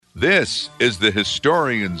This is the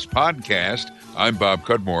Historians Podcast. I'm Bob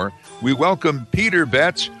Cudmore. We welcome Peter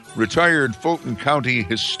Betz, retired Fulton County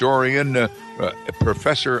historian,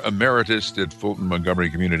 professor emeritus at Fulton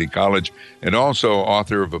Montgomery Community College, and also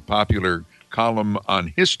author of a popular column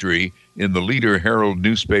on history in the Leader Herald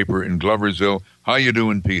newspaper in Gloversville. How you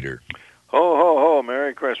doing, Peter? Ho, ho, ho.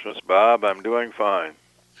 Merry Christmas, Bob. I'm doing fine.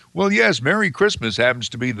 Well, yes, Merry Christmas happens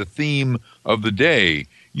to be the theme of the day.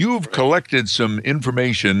 You've collected some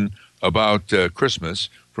information about Christmas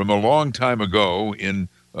from a long time ago in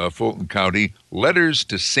Fulton County, letters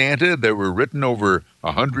to Santa that were written over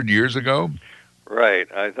 100 years ago? Right.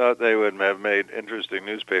 I thought they would have made interesting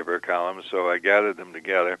newspaper columns, so I gathered them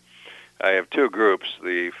together. I have two groups.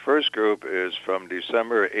 The first group is from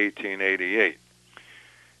December 1888,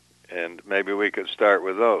 and maybe we could start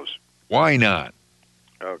with those. Why not?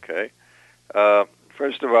 Okay.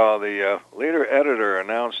 First of all, the Leader editor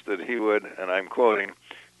announced that he would, and I'm quoting,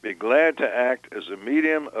 be glad to act as a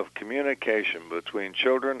medium of communication between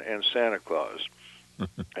children and Santa Claus,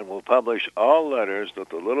 and will publish all letters that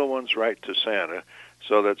the little ones write to Santa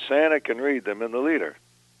so that Santa can read them in the Leader.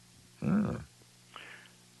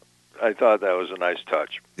 I thought that was a nice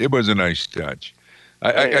touch. It was a nice touch.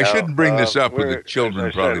 I shouldn't bring this up with the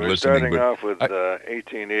children probably listening. We're starting off with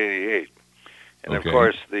 1888. And, Of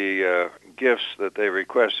course, the gifts that they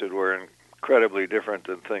requested were incredibly different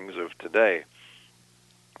than things of today.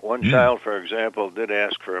 One child, for example, did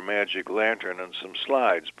ask for a magic lantern and some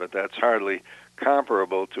slides, but that's hardly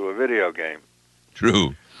comparable to a video game.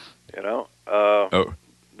 True. You know,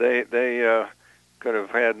 they could have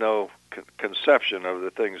had no conception of the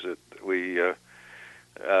things that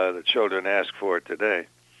the children ask for today.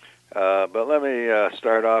 But let me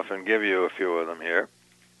start off and give you a few of them here.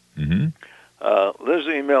 Mm-hmm.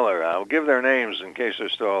 Lizzie Miller, I'll give their names in case they're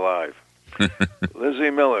still alive.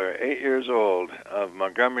 Lizzie Miller, 8 years old, of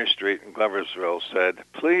Montgomery Street in Gloversville, said,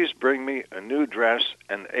 please bring me a new dress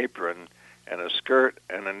and apron and a skirt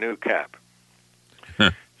and a new cap.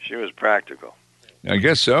 She was practical. I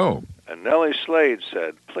guess so. And Nellie Slade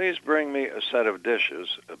said, please bring me a set of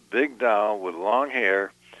dishes, a big doll with long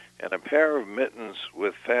hair, and a pair of mittens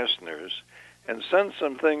with fasteners, and send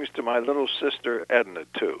some things to my little sister Edna,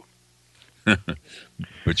 too.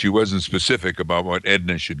 But she wasn't specific about what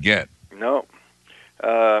Edna should get. No.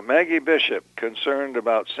 Maggie Bishop, concerned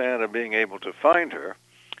about Santa being able to find her,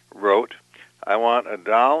 wrote, I want a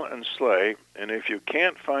doll and sleigh, and if you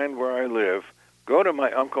can't find where I live, go to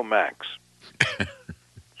my Uncle Max.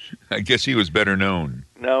 I guess he was better known.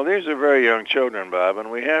 Now, these are very young children, Bob, and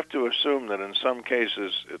we have to assume that in some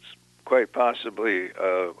cases it's quite possibly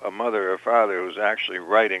a mother or father who's actually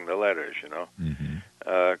writing the letters, you know. Mm-hmm.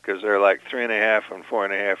 Because they're like 3.5 and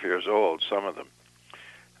 4.5 years old, some of them.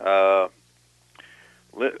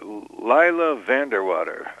 Lila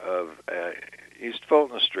Vanderwater of East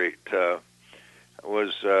Fulton Street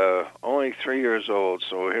was only 3 years old,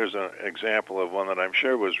 so here's an example of one that I'm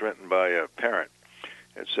sure was written by a parent.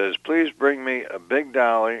 It says, please bring me a big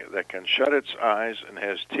dolly that can shut its eyes and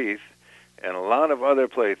has teeth, and a lot of other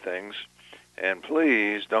playthings, and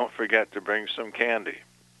please don't forget to bring some candy.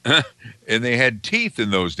 And they had teeth in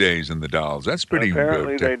those days in the dolls. That's pretty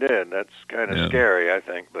Apparently they did. That's kind of scary, I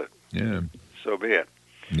think, but so be it.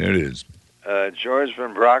 It is. George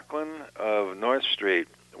Van Brocklin of North Street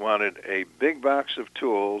wanted a big box of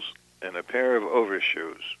tools and a pair of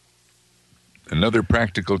overshoes. Another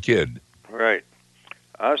practical kid. Right.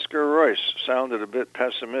 Oscar Royce sounded a bit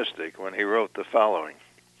pessimistic when he wrote the following.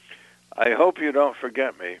 I hope you don't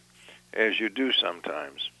forget me, as you do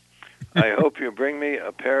sometimes. I hope you bring me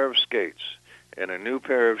a pair of skates and a new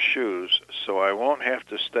pair of shoes so I won't have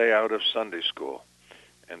to stay out of Sunday school,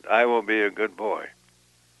 and I will be a good boy.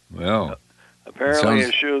 Well, apparently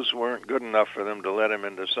his shoes weren't good enough for them to let him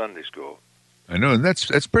into Sunday school. I know, and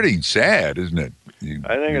that's pretty sad, isn't it?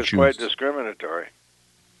 I think it's quite discriminatory.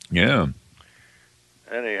 Yeah.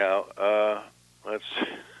 Anyhow, let's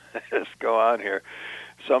go on here.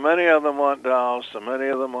 So many of them want dolls, so many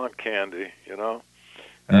of them want candy, you know.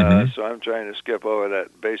 So I'm trying to skip over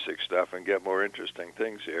that basic stuff and get more interesting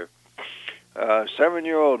things here.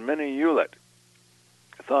 7-year-old Minnie Hewlett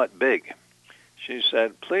thought big. She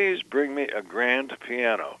said, please bring me a grand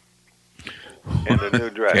piano and a new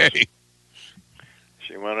dress. Okay.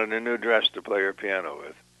 She wanted a new dress to play her piano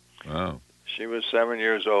with. Wow. She was 7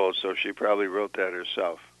 years old, so she probably wrote that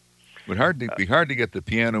herself. It would be hard to get the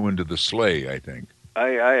piano into the sleigh, I think. I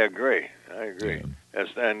agree. Yeah.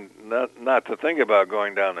 And not to think about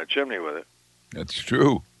going down the chimney with it. That's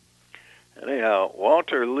true. Anyhow,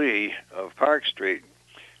 Walter Lee of Park Street,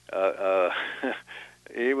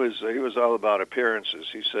 he was all about appearances.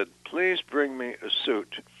 He said, please bring me a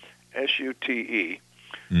suit S-U-T-E,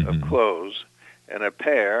 of clothes, and a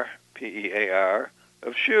pair, P-E-A-R,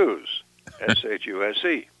 of shoes,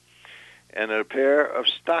 S-H-U-S-E, and a pair of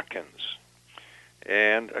stockings,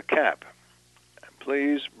 and a cap.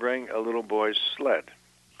 Please bring a little boy's sled.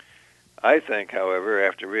 I think, however,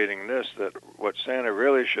 after reading this, that what Santa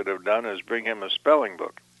really should have done is bring him a spelling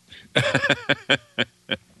book.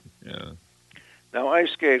 Yeah. Now,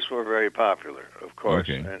 ice skates were very popular, of course,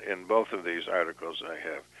 Okay. in both of these articles I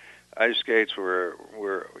have. Ice skates were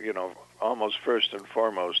almost first and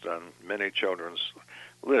foremost on many children's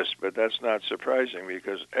lists, but that's not surprising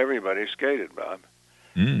because everybody skated, Bob.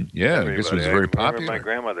 Yeah, I guess it was very I remember popular. my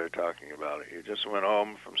grandmother talking about it. You just went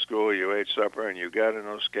home from school, you ate supper, and you got in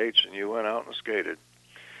those skates, and you went out and skated.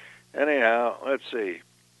 Anyhow, let's see.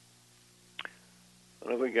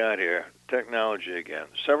 What have we got here? Technology again.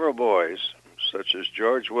 Several boys, such as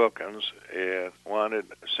George Wilkins, wanted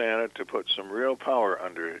Santa to put some real power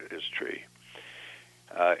under his tree.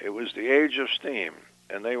 It was the age of steam,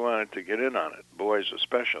 and they wanted to get in on it, boys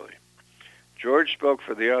especially. George spoke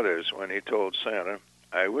for the others when he told Santa,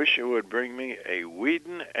 "I wish you would bring me a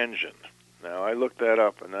Whedon engine." Now, I looked that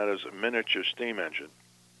up, and that is a miniature steam engine.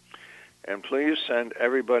 "And please send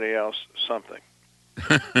everybody else something."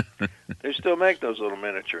 They still make those little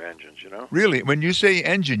miniature engines, you know? Really? When you say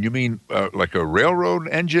engine, you mean like a railroad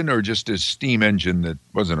engine or just a steam engine that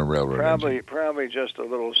wasn't a railroad engine? Probably just a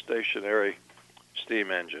little stationary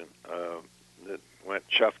steam engine that went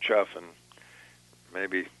chuff, and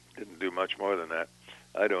maybe didn't do much more than that.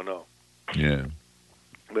 I don't know. Yeah.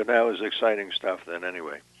 But that was exciting stuff then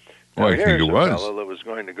anyway. Well, Now, I think here's it a was. fellow that was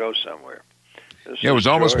going to go somewhere. This Yeah, it is was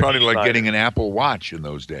almost George probably like Snyder. getting an Apple Watch in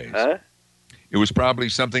those days. Huh? It was probably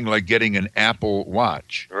something like getting an Apple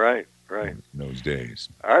Watch Right. in those days.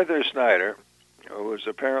 Arthur Snyder, who was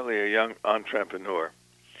apparently a young entrepreneur,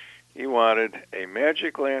 he wanted a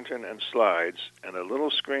magic lantern and slides and a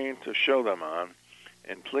little screen to show them on,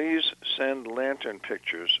 and please send lantern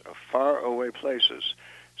pictures of faraway places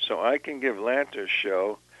so I can give lantern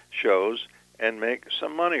shows and make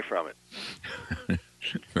some money from it.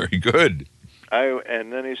 Very good.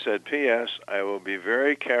 And then he said, P.S., I will be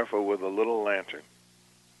very careful with a little lantern.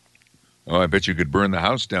 Oh, I bet you could burn the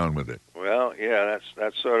house down with it. Well, yeah,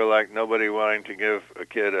 that's sort of like nobody wanting to give a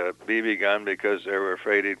kid a BB gun because they were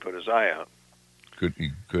afraid he'd put his eye out.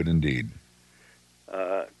 Could indeed.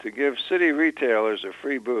 To give city retailers a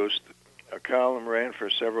free boost, a column ran for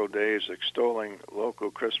several days extolling local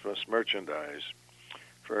Christmas merchandise.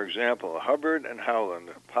 For example, Hubbard and Howland,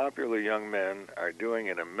 popular young men, are doing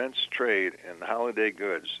an immense trade in holiday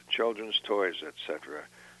goods, children's toys, etc.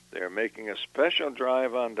 They are making a special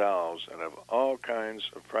drive on dolls and have all kinds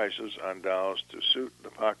of prices on dolls to suit the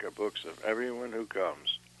pocketbooks of everyone who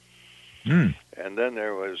comes. And then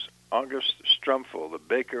there was August Strumpfel, the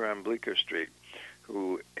baker on Bleecker Street,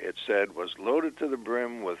 who, it said, was loaded to the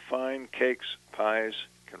brim with fine cakes, pies,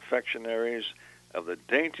 confectionaries of the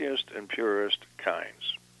daintiest and purest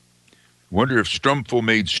kinds. Wonder if Strumpfel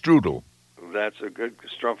made strudel. That's a good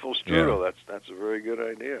Strumpfel strudel. Yeah. That's a very good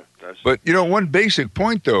idea. But, one basic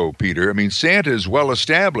point, though, Peter, I mean, Santa is well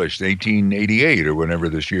established, 1888 or whenever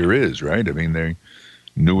this year is, right? I mean, they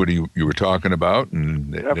knew what you were talking about,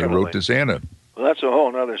 and they wrote to Santa. Well, that's a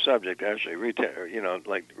whole other subject, actually.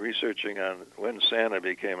 Like researching on when Santa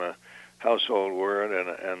became a household word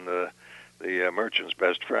and the merchant's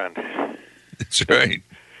best friend. That's right.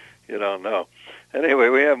 You don't know. Anyway,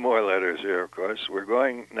 we have more letters here, of course.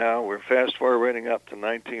 We're fast-forwarding up to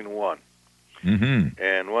 1901. Mm-hmm.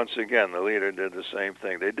 And once again, the leader did the same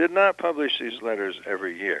thing. They did not publish these letters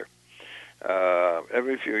every year.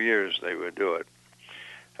 Every few years they would do it.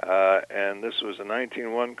 And this was a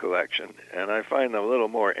 1901 collection, and I find them a little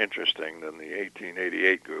more interesting than the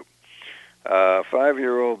 1888 group.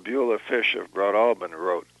 5-year-old Beulah Fish of Broadalbin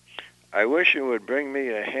wrote, I wish you would bring me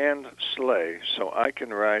a hand sleigh so I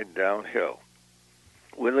can ride downhill.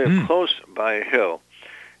 We live close by a hill,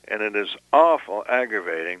 and it is awful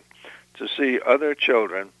aggravating to see other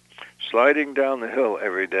children sliding down the hill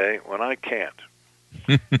every day when I can't.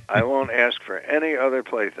 I won't ask for any other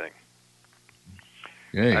plaything.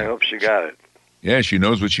 Hey. I hope she got it. Yeah, she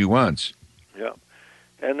knows what she wants. Yeah.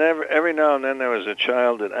 And every now and then there was a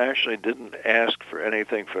child that actually didn't ask for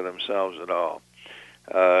anything for themselves at all.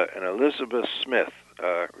 And Elizabeth Smith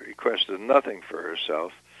requested nothing for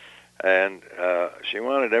herself, and she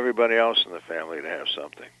wanted everybody else in the family to have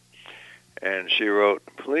something. And she wrote,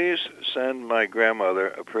 please send my grandmother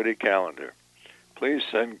a pretty calendar. Please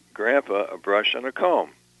send Grandpa a brush and a comb.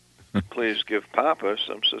 Please give Papa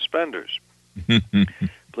some suspenders.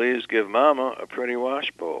 Please give Mama a pretty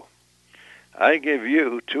wash bowl. I give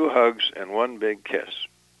you 2 hugs and 1 big kiss.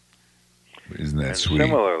 Isn't that And sweet?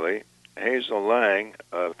 similarly, Hazel Lang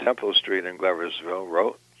of Temple Street in Gloversville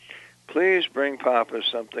wrote, "Please bring Papa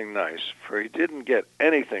something nice, for he didn't get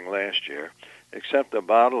anything last year except a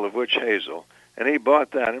bottle of Witch Hazel, and he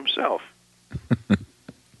bought that himself."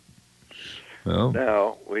 Well,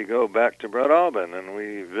 now we go back to Breadalbin and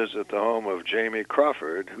we visit the home of Jamie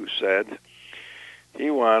Crawford, who said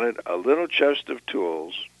he wanted a little chest of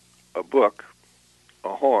tools, a book,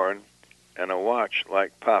 a horn, and a watch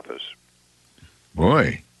like Papa's.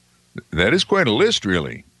 boy, that is quite a list,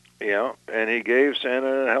 really. Yeah, and he gave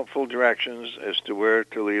Santa helpful directions as to where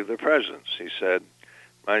to leave the presents. He said,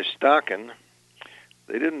 "My stocking,"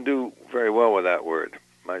 they didn't do very well with that word,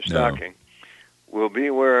 "my stocking will be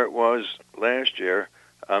where it was last year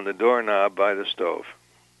on the doorknob by the stove."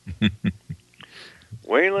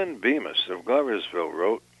 Waylon Bemis of Gloversville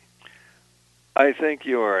wrote, "I think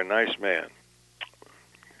you are a nice man.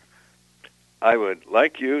 I would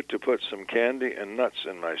like you to put some candy and nuts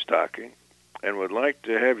in my stocking and would like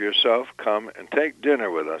to have yourself come and take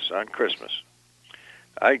dinner with us on Christmas.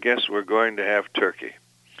 I guess we're going to have turkey.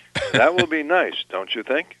 That will be nice, don't you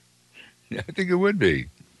think?" Yeah, I think it would be.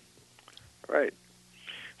 Right.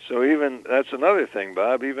 So even, that's another thing,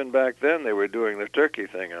 Bob, even back then they were doing the turkey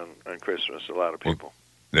thing on Christmas, a lot of people.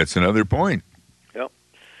 That's another point. Yep.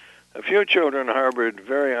 A few children harbored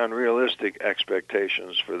very unrealistic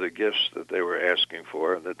expectations for the gifts that they were asking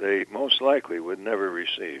for that they most likely would never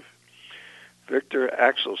receive. Victor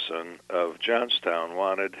Axelson of Johnstown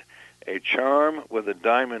wanted a charm with a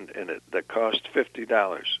diamond in it that cost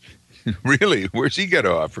 $50. Really? Where's he get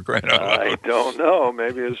off, for crying out loud? I don't know.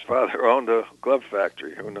 Maybe his father owned a glove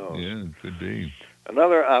factory. Who knows? Yeah, it could be.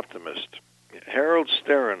 Another optimist, Harold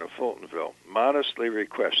Sterren of Fultonville, modestly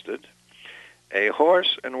requested a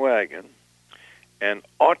horse and wagon, an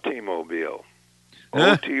automobile,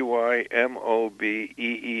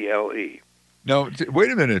 Otymobeele. Now,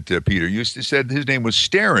 wait a minute, Peter. You said his name was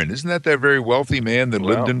Sterren. Isn't that very wealthy man that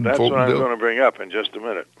lived in That's what I'm Fultonville? going to bring up in just a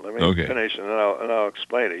minute. Let me finish, and then I'll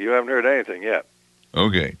explain it. You haven't heard anything yet.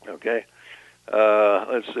 Okay. Okay.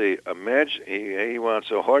 Let's see. He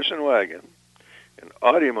wants a horse and wagon, an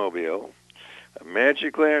automobile, a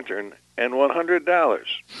magic lantern, and $100.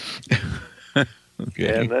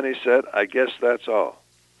 Okay. And then he said, "I guess that's all."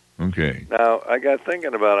 Okay. Now, I got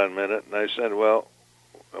thinking about it a minute, and I said, well,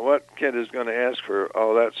 what kid is going to ask for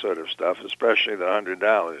all that sort of stuff, especially the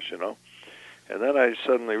 $100, you know? And then I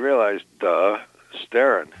suddenly realized,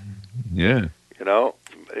 Sterren. Yeah. You know,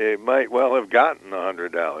 he might well have gotten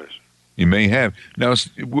 $100. He may have. Now,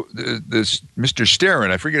 this Mr.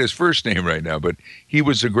 Sterren, I forget his first name right now, but he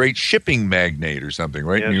was a great shipping magnate or something,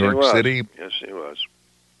 right? Yes, New York City? Yes, he was.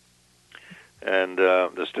 And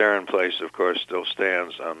the Sterren place, of course, still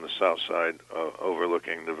stands on the south side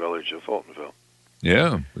overlooking the village of Fultonville.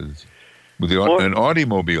 Yeah, with an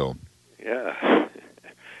automobile. Yeah.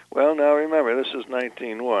 Well, now remember, this is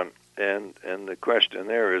 1901, and the question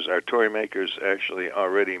there is, are toy makers actually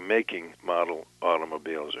already making model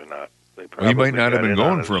automobiles or not? Well, he might not have been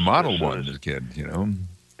going for a model one as a kid, you know.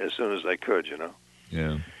 As soon as they could, you know.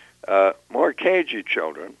 Yeah. More cagey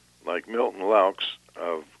children, like Milton Laux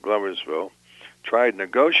of Gloversville, tried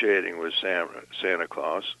negotiating with Santa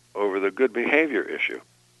Claus over the good behavior issue.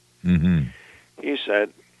 Mm-hmm. He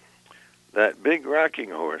said, "That big rocking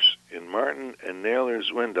horse in Martin and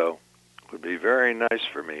Naylor's window would be very nice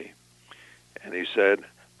for me." And he said,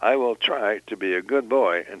 "I will try to be a good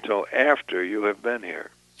boy until after you have been here."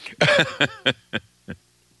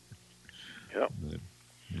 Yep.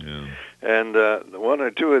 Yeah. And one or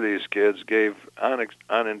two of these kids gave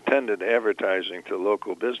unintended advertising to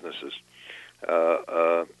local businesses.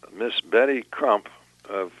 Miss Betty Crump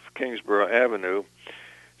of Kingsborough Avenue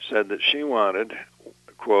said that she wanted,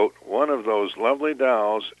 quote, "one of those lovely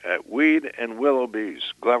dolls at Weed and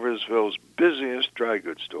Willoughby's, Gloversville's busiest dry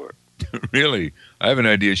goods store." Really? I have an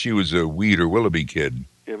idea she was a Weed or Willoughby kid.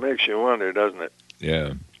 It makes you wonder, doesn't it?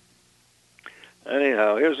 Yeah.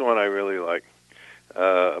 Anyhow, here's one I really like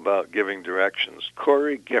about giving directions.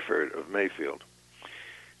 Corey Gifford of Mayfield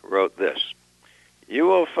wrote this: "You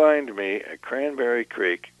will find me at Cranberry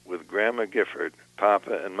Creek with Grandma Gifford,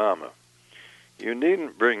 Papa, and Mama. You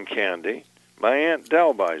needn't bring candy. My Aunt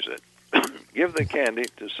Dell buys it. Give the candy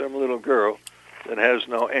to some little girl that has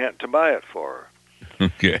no aunt to buy it for her.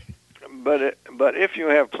 Okay. But if you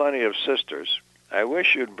have plenty of sisters, I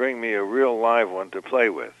wish you'd bring me a real live one to play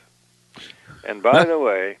with. And by the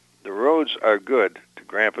way, the roads are good to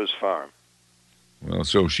Grandpa's farm." Well,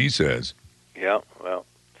 so she says. Yeah, well,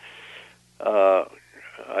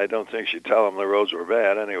 I don't think she'd tell him the roads were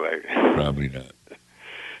bad anyway. Probably not.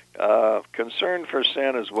 Concern for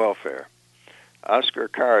Santa's welfare. Oscar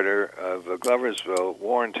Carter of Gloversville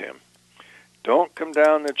warned him, "Don't come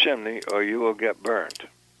down the chimney or you will get burned."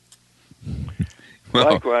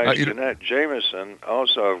 Well, Likewise, Jeanette Jameson,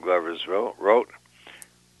 also of Gloversville, wrote,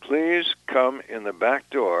 "Please come in the back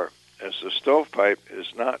door, as the stovepipe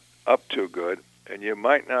is not up too good, and you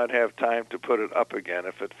might not have time to put it up again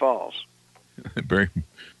if it falls." Very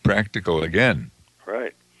practical again.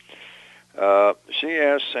 Right. She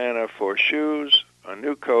asked Santa for shoes, a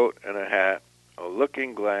new coat and a hat, a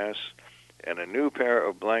looking glass, and a new pair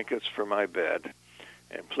of blankets for my bed.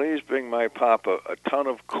 And please bring my papa a ton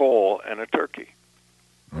of coal and a turkey.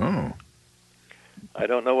 Oh. I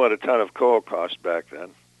don't know what a ton of coal cost back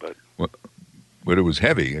then, but it was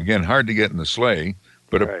heavy. Again, hard to get in the sleigh,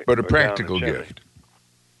 but right, a practical gift.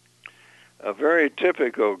 A very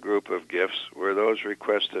typical group of gifts were those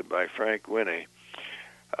requested by Frank Winnie.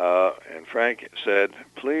 And Frank said,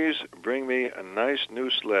 "Please bring me a nice new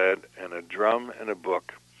sled and a drum and a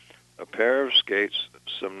book, a pair of skates,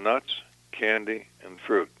 some nuts, candy, and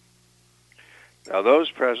fruit." Now those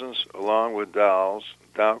presents, along with dolls,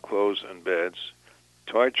 doll clothes and beds,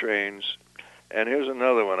 toy trains, and here's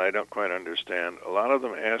another one I don't quite understand. A lot of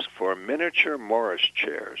them ask for miniature Morris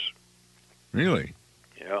chairs. Really?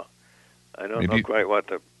 Yeah. I don't know quite what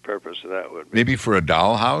the purpose of that would be. Maybe for a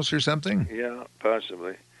dollhouse or something? Yeah,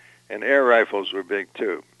 possibly. And air rifles were big,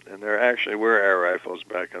 too. And there actually were air rifles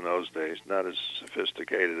back in those days. Not as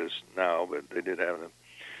sophisticated as now, but they did have them.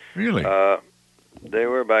 Really? They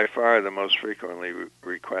were by far the most frequently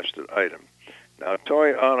requested item. Now,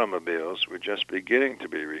 toy automobiles were just beginning to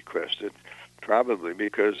be requested, probably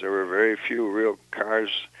because there were very few real cars,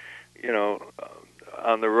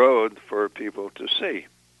 on the road for people to see.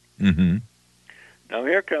 Mm-hmm. Now,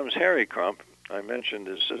 here comes Harry Crump. I mentioned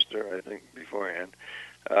his sister, I think, beforehand.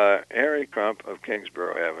 Harry Crump of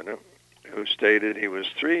Kingsborough Avenue, who stated he was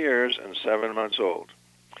 3 years and 7 months old.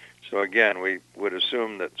 So, again, we would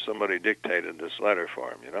assume that somebody dictated this letter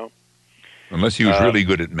for him, Unless he was really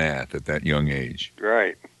good at math at that young age.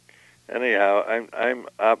 Right. Anyhow, I'm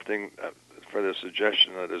opting for the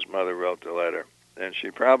suggestion that his mother wrote the letter. And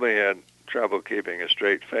she probably had trouble keeping a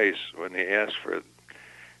straight face when he asked for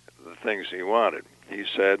the things he wanted. He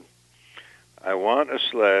said, "I want a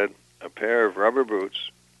sled, a pair of rubber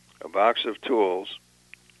boots, a box of tools,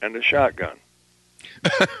 and a shotgun."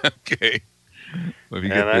 Okay. Well,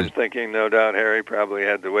 and I'm thinking, no doubt Harry probably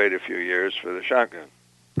had to wait a few years for the shotgun.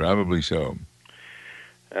 Probably so.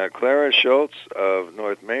 Clara Schultz of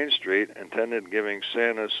North Main Street intended giving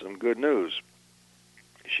Santa some good news.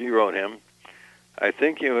 She wrote him, "I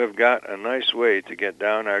think you have got a nice way to get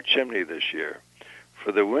down our chimney this year,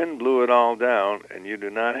 for the wind blew it all down, and you do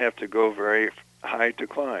not have to go very high to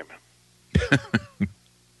climb."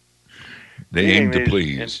 They aim to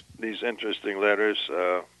please. These interesting letters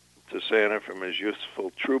to Santa from his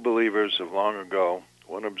youthful true believers of long ago,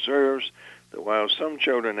 one observes that while some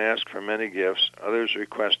children asked for many gifts, others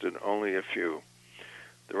requested only a few.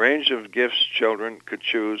 The range of gifts children could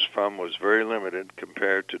choose from was very limited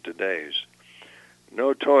compared to today's.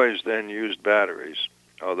 No toys then used batteries,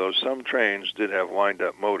 although some trains did have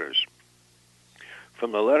wind-up motors.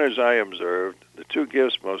 From the letters I observed, the two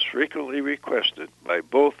gifts most frequently requested by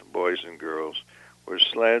both boys and girls were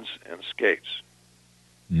sleds and skates.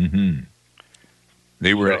 Mm-hmm.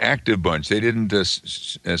 They were an active bunch. They didn't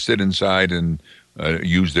sit inside and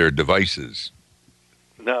use their devices.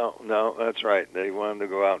 No, that's right. They wanted to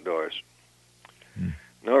go outdoors.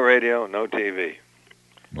 No radio, no TV.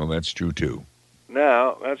 Well, that's true, too.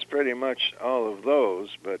 Now, that's pretty much all of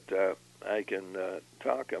those, but I can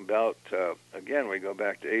talk about, again, we go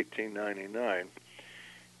back to 1899,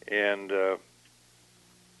 and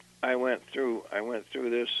I went through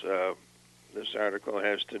this. This article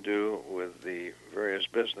has to do with the various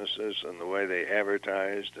businesses and the way they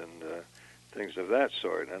advertised and things of that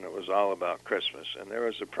sort, and it was all about Christmas. And there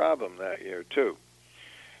was a problem that year, too,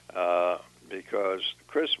 because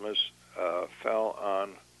Christmas fell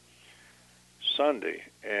on Sunday,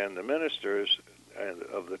 and the ministers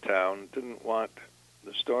of the town didn't want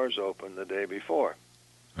the stores open the day before.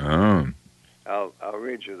 Oh. I'll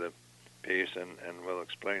read you the piece, and we'll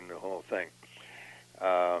explain the whole thing.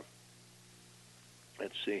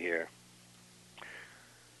 Let's see here.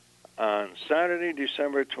 On Saturday,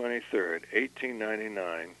 December 23rd,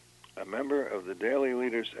 1899, a member of the Daily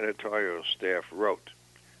Leader's editorial staff wrote,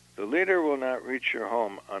 "The Leader will not reach your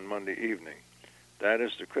home on Monday evening. That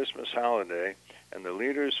is the Christmas holiday, and the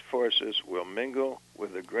Leader's forces will mingle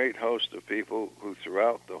with a great host of people who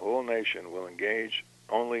throughout the whole nation will engage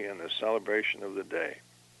only in the celebration of the day."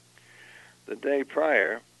 The day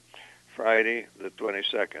prior, Friday the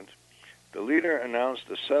 22nd, the Leader announced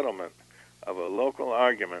a settlement of a local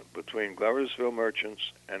argument between Gloversville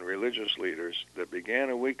merchants and religious leaders that began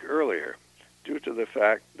a week earlier due to the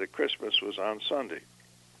fact that Christmas was on Sunday.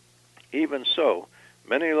 Even so,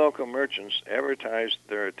 many local merchants advertised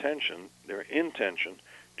their intention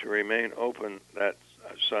to remain open that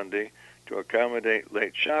Sunday to accommodate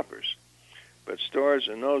late shoppers. But stores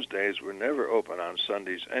in those days were never open on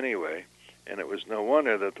Sundays anyway, and it was no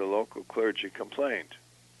wonder that the local clergy complained.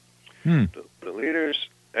 The leaders'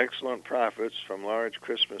 excellent profits from large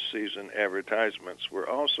Christmas season advertisements were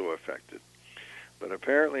also affected. But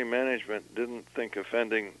apparently management didn't think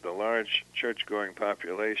offending the large church-going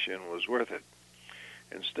population was worth it.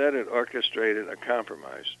 Instead, it orchestrated a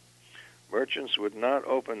compromise. Merchants would not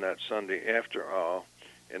open that Sunday after all,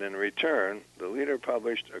 and in return, the leader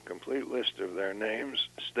published a complete list of their names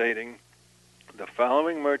stating, "The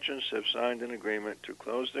following merchants have signed an agreement to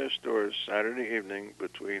close their stores Saturday evening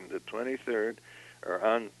between the 23rd or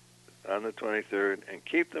on the 23rd and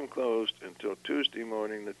keep them closed until Tuesday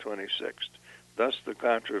morning the 26th. Thus the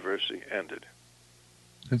controversy ended."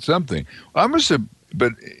 It's something. I must have,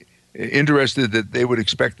 but interested that they would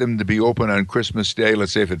expect them to be open on Christmas Day.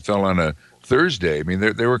 Let's say if it fell on a Thursday. I mean,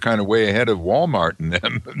 they were kind of way ahead of Walmart in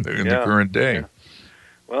them in the current day. Yeah.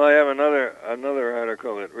 Well, I have another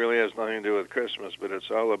article that really has nothing to do with Christmas, but it's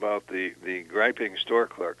all about the griping store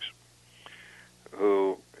clerks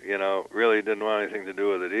who, really didn't want anything to do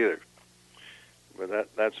with it either.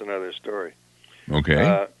 But that's another story.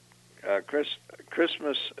 Okay.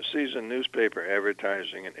 Christmas season newspaper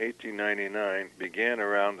advertising in 1899 began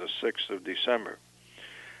around the 6th of December.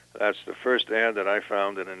 That's the first ad that I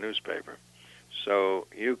found in a newspaper. So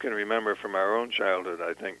you can remember from our own childhood,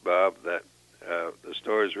 I think, Bob, that the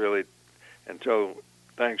stores really, until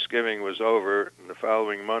Thanksgiving was over, and the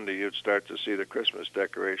following Monday you'd start to see the Christmas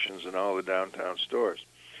decorations in all the downtown stores.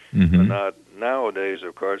 Mm-hmm. But nowadays,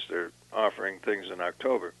 of course, they're offering things in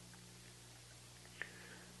October.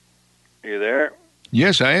 You there?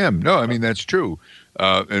 Yes, I am. No, I mean, that's true.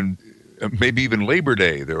 And maybe even Labor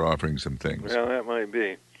Day, they're offering some things. Well, that might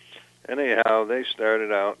be. Anyhow, they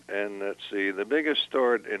started out, and let's see, the biggest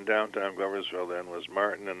store in downtown Gloversville then was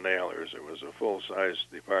Martin & Naylor's. It was a full-size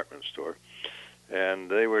department store. And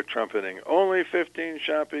they were trumpeting, only 15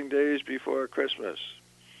 shopping days before Christmas.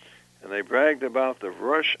 And they bragged about the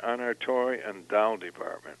rush on our toy and doll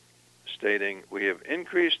department, stating, "We have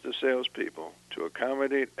increased the salespeople to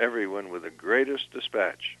accommodate everyone with the greatest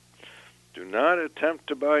dispatch. Do not attempt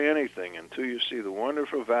to buy anything until you see the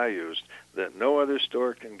wonderful values that no other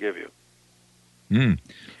store can give you." They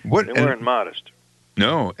weren't modest.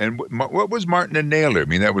 No. And what was Martin & Naylor? I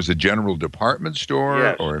mean, that was a general department store?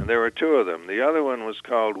 Yes, or? And there were two of them. The other one was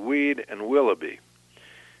called Weed and Willoughby.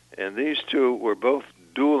 And these two were both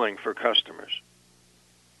dueling for customers.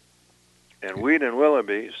 And Weed and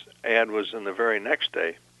Willoughby's ad was in the very next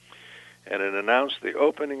day, and it announced the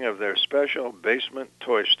opening of their special basement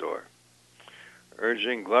toy store,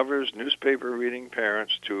 urging Glover's newspaper-reading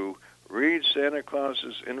parents to read Santa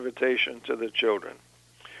Claus's invitation to the children.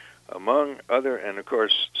 Among other, and of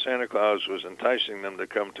course, Santa Claus was enticing them to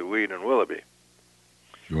come to Weed and Willoughby.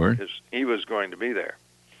 Sure. He was going to be there.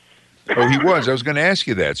 Oh, he was. I was going to ask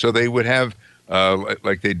you that. So they would have,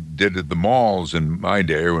 like they did at the malls in my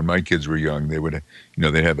day, or when my kids were young, they would,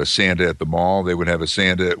 they'd have a Santa at the mall. They would have a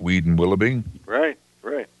Santa at Weed and Willoughby. Right.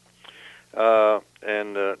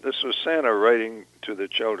 And this was Santa writing to the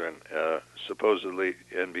children, supposedly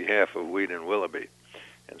in behalf of Weed and Willoughby.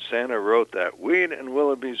 And Santa wrote that Weed and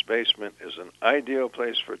Willoughby's basement is an ideal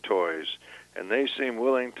place for toys, and they seem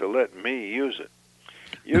willing to let me use it.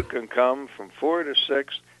 You can come from 4 to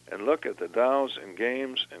 6 and look at the dolls and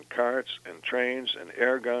games and carts and trains and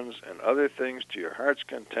air guns and other things to your heart's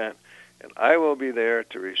content, and I will be there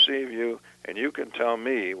to receive you, and you can tell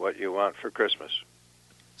me what you want for Christmas.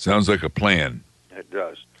 Sounds like a plan. It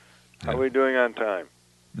does. How are we doing on time?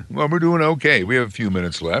 Well, we're doing okay. We have a few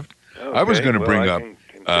minutes left. Okay. I was going to bring up,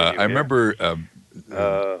 I remember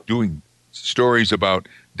doing stories about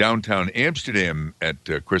downtown Amsterdam at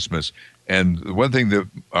Christmas, and one thing that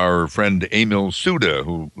our friend Emil Suda,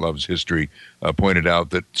 who loves history, pointed out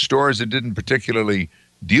that stores that didn't particularly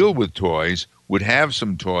deal with toys would have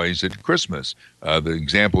some toys at Christmas. The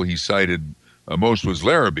example he cited most was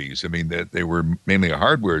Larrabee's. I mean, that they were mainly a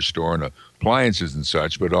hardware store and appliances and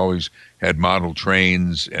such, but always had model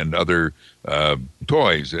trains and other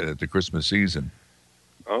toys at the Christmas season.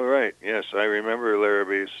 All right. Yes, I remember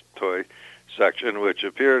Larrabee's toy section, which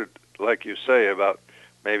appeared, like you say, about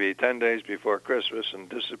maybe 10 days before Christmas and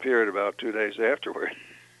disappeared about 2 days afterward.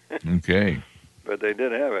 Okay. But they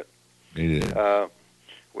did have it. They did.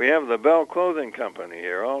 We have the Bell Clothing Company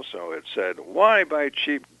here also. It said, why buy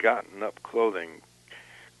cheap, gotten-up clothing,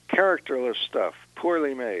 characterless stuff,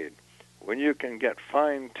 poorly made, when you can get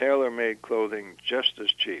fine, tailor-made clothing just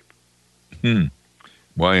as cheap?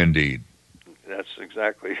 Why indeed? That's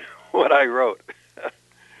exactly what I wrote.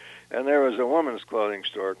 And there was a women's clothing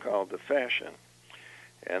store called The Fashion.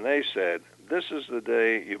 And they said, this is the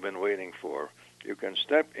day you've been waiting for. You can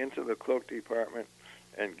step into the cloak department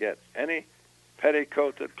and get any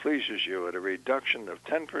petticoat that pleases you at a reduction of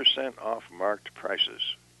 10% off marked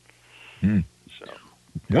prices. So,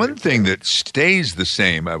 one thing that stays the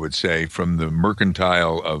same, I would say, from the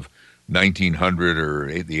mercantile of 1900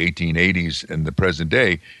 or the 1880s and the present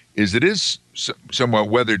day is it is somewhat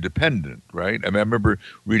weather dependent, right? I mean, I remember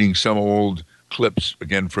reading some old clips,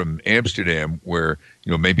 again, from Amsterdam where,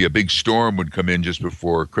 maybe a big storm would come in just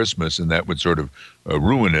before Christmas and that would sort of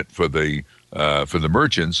ruin it for the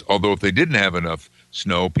merchants, although if they didn't have enough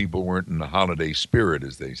snow, people weren't in the holiday spirit,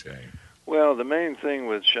 as they say. Well, the main thing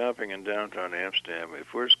with shopping in downtown Amsterdam,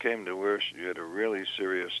 if worst came to worst, you had a really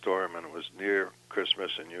serious storm and it was near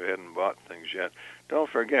Christmas and you hadn't bought things yet, don't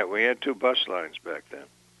forget, we had 2 bus lines back then.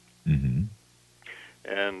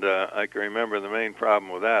 And I can remember the main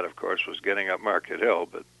problem with that, of course, was getting up Market Hill,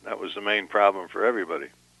 but that was the main problem for everybody.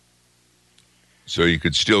 So you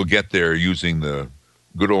could still get there using the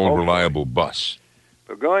good old reliable bus.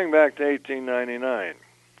 But going back to 1899,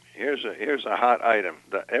 here's a hot item.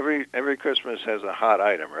 Every Christmas has a hot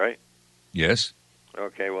item, right? Yes.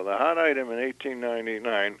 Okay, well, the hot item in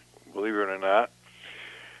 1899, believe it or not,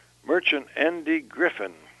 merchant N.D.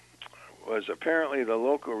 Griffin was apparently the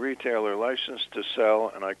local retailer licensed to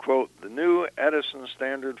sell, and I quote, the new Edison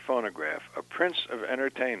Standard phonograph, a prince of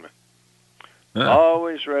entertainment.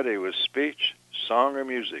 Always ready with speech, song, or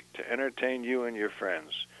music to entertain you and your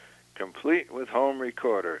friends. Complete with home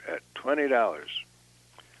recorder at $20.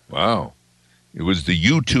 Wow. It was the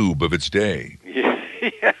YouTube of its day.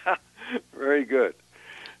 Yeah, very good.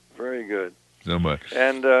 Very good. So much.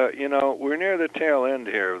 And, we're near the tail end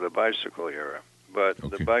here of the bicycle era, but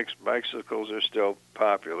the bicycles are still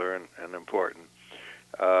popular and important.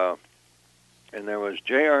 And there was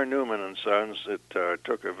J.R. Newman and Sons that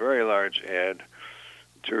took a very large ad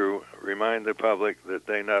to remind the public that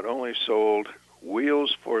they not only sold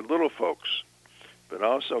wheels for little folks, but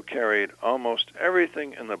also carried almost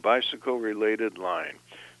everything in the bicycle-related line,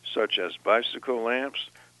 such as bicycle lamps,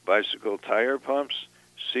 bicycle tire pumps,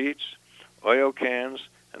 seats, oil cans,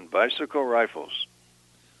 and bicycle rifles.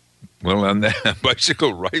 Well, on that,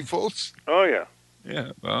 bicycle rifles? Oh, yeah.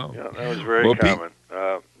 Yeah, wow. Yeah, that was very common.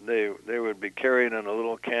 They would be carried in a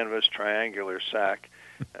little canvas triangular sack.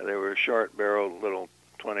 They were short-barreled little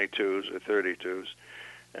 22s or 32s,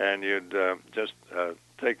 and you'd just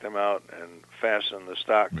take them out and fasten the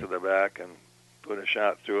stock to the back and put a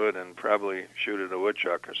shot through it and probably shoot at a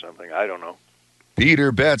woodchuck or something. I don't know.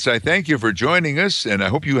 Peter Betz, I thank you for joining us, and I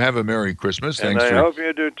hope you have a Merry Christmas. And I hope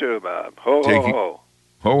you do too, Bob. Ho, ho, ho.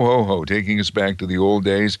 Ho, ho, ho, taking us back to the old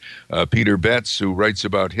days. Peter Betz, who writes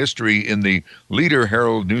about history in the Leader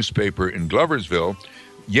Herald newspaper in Gloversville.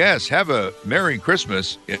 Yes, have a Merry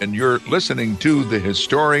Christmas, and you're listening to The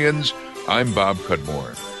Historians. I'm Bob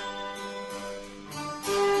Cudmore.